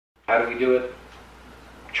How do we do it?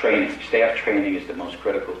 Training. Staff training is the most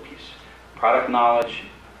critical piece. Product knowledge,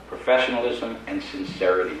 professionalism, and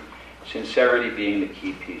sincerity. Sincerity being the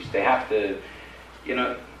key piece. They have to,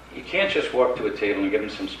 you can't just walk to a table and give them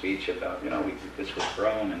some speech about, this was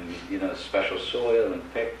grown and, special soil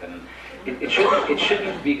and picked. And it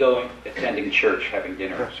shouldn't be attending church, having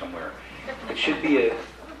dinner somewhere. It should be a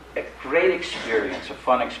great experience, a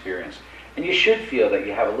fun experience. And you should feel that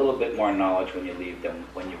you have a little bit more knowledge when you leave than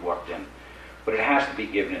when you walked in. But it has to be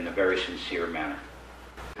given in a very sincere manner.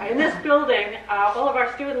 In this building, all of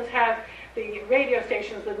our students have the radio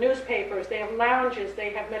stations, the newspapers, they have lounges,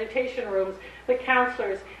 they have meditation rooms, the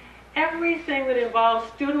counselors. Everything that involves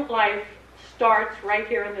student life starts right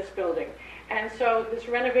here in this building. And so this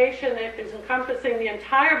renovation that is encompassing the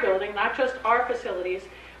entire building, not just our facilities,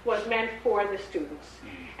 was meant for the students.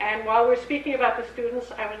 And while we're speaking about the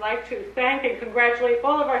students, I would like to thank and congratulate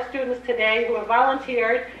all of our students today who have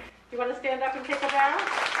volunteered. You want to stand up and take a bow?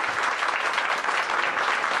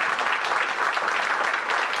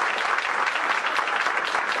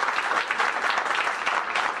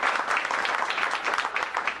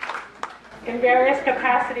 In various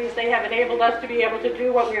capacities, they have enabled us to be able to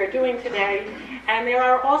do what we are doing today. And there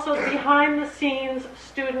are also behind-the-scenes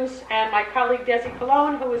students and my colleague Desi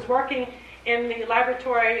Colon, who is working in the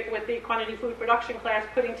laboratory with the quantity food production class,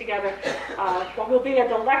 putting together what will be a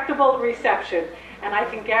delectable reception. And I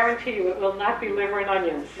can guarantee you it will not be liver and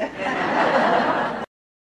onions.